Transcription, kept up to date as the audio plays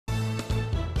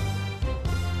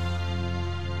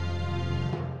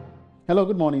Hello,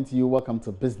 good morning to you. Welcome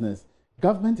to Business.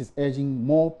 Government is urging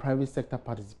more private sector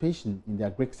participation in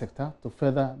the agric sector to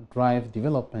further drive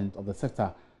development of the sector,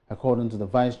 according to the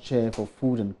Vice Chair for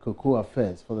Food and Cocoa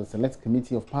Affairs for the Select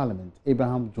Committee of Parliament,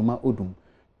 Abraham Juma Odum.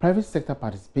 Private sector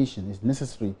participation is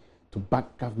necessary to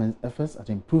back government's efforts at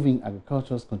improving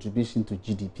agriculture's contribution to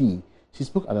GDP. She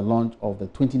spoke at the launch of the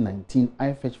 2019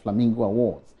 IFH Flamingo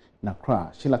Awards in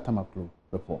Accra. Sheila Tamaklu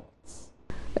reports.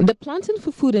 The Planting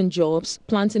for Food and Jobs,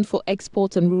 Planting for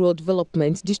Export and Rural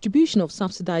Development, distribution of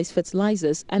subsidized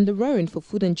fertilizers and the Rearing for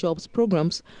Food and Jobs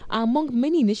programs are among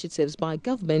many initiatives by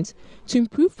government to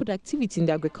improve productivity in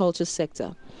the agriculture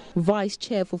sector. Vice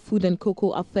Chair for Food and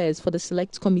Cocoa Affairs for the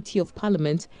Select Committee of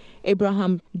Parliament,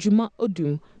 Abraham Juma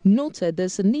Odum, noted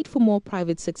there's a need for more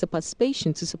private sector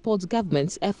participation to support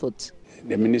government's efforts.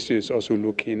 The ministry is also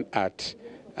looking at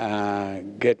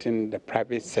getting the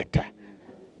private sector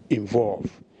involved.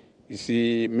 You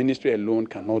see, ministry alone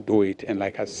cannot do it, and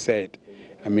like I said,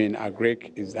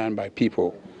 agric is done by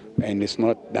people and it's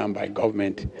not done by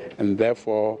government, and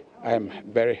therefore I am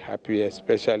very happy,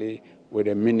 especially with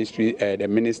the ministry, the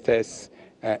minister's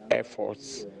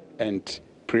efforts and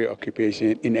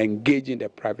preoccupation in engaging the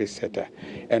private sector,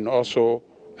 and also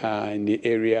in the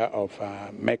area of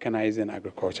mechanizing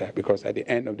agriculture, because at the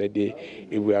end of the day,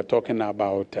 if we are talking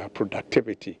about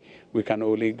productivity, we can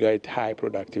only get high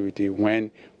productivity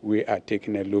when we are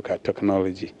taking a look at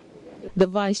technology. The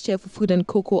Vice Chair for Food and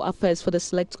Cocoa Affairs for the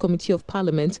Select Committee of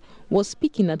Parliament was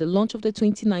speaking at the launch of the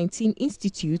 2019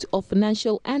 Institute of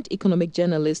Financial and Economic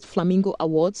Journalists Flamingo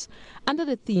Awards under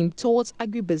the theme Towards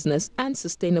Agribusiness and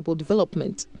Sustainable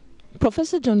Development.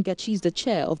 Professor John Gachi is the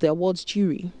chair of the awards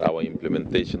jury. Our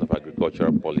implementation of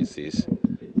agricultural policies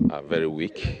are very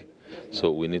weak,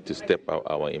 so we need to step up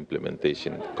our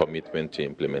implementation, commitment to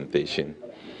implementation,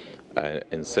 and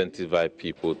incentivize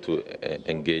people to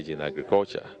engage in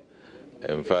agriculture.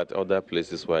 In fact, other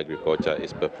places where agriculture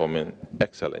is performing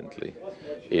excellently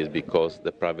is because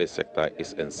the private sector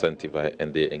is incentivized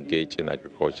and they engage in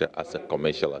agriculture as a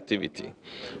commercial activity.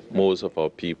 Most of our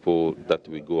people that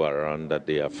we go around that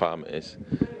they are farmers,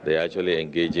 they actually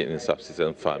engage in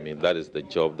subsistence farming. That is the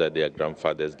job that their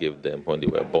grandfathers gave them when they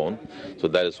were born. So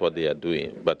that is what they are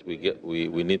doing. But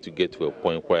we need to get to a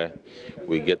point where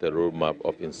we get a roadmap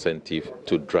of incentive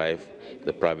to drive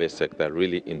the private sector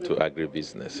really into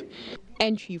agribusiness.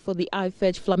 Entry for the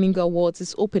IFH Flamingo Awards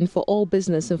is open for all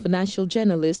business and financial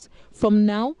journalists from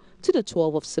now to the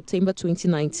 12th of September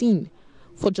 2019.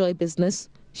 For Joy Business,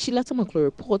 Sheila Tamaklo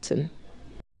reporting.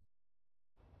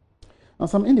 Now,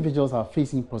 some individuals are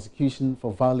facing prosecution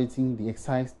for violating the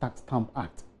Excise Tax Stamp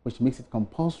Act, which makes it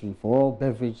compulsory for all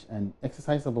beverage and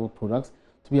exercisable products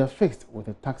to be affixed with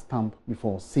a tax stamp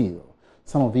before sale.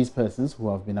 Some of these persons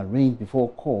who have been arraigned before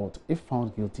court, if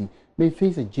found guilty, may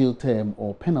face a jail term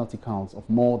or penalty counts of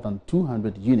more than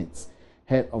 200 units.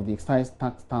 Head of the Excise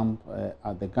Tax Stamp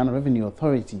at the Ghana Revenue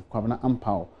Authority, Kwabena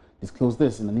Ampao, disclosed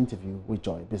this in an interview with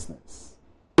Joy Business.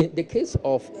 In the case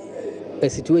of a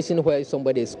situation where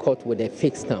somebody is caught with a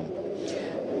fixed stamp,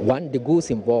 one, the goods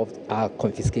involved are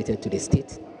confiscated to the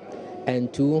state,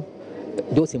 and two,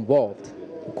 those involved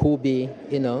could be,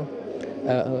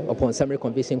 upon summary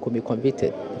conviction, could be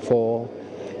convicted for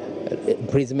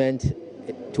imprisonment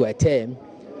to a term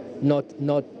not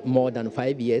more than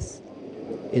 5 years,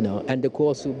 and the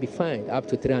cost will be fined up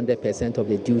to 300% of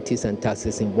the duties and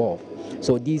taxes involved.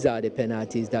 So these are the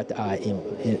penalties that are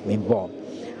involved.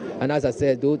 And as I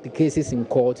said, those the cases in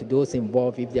court, those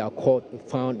involved, if they are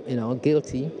found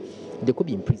guilty, they could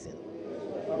be imprisoned.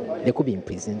 They could be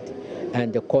imprisoned,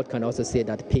 and the court can also say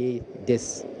that pay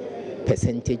this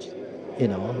percentage,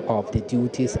 of the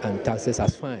duties and taxes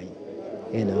as fine.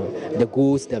 The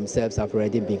goods themselves have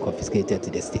already been confiscated to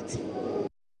the state. And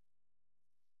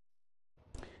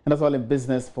that's all in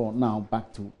business for now.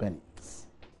 Back to Benny's.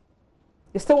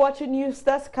 You're still watching News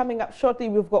Desk. Coming up shortly,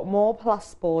 we've got more plus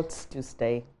sports to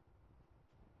stay.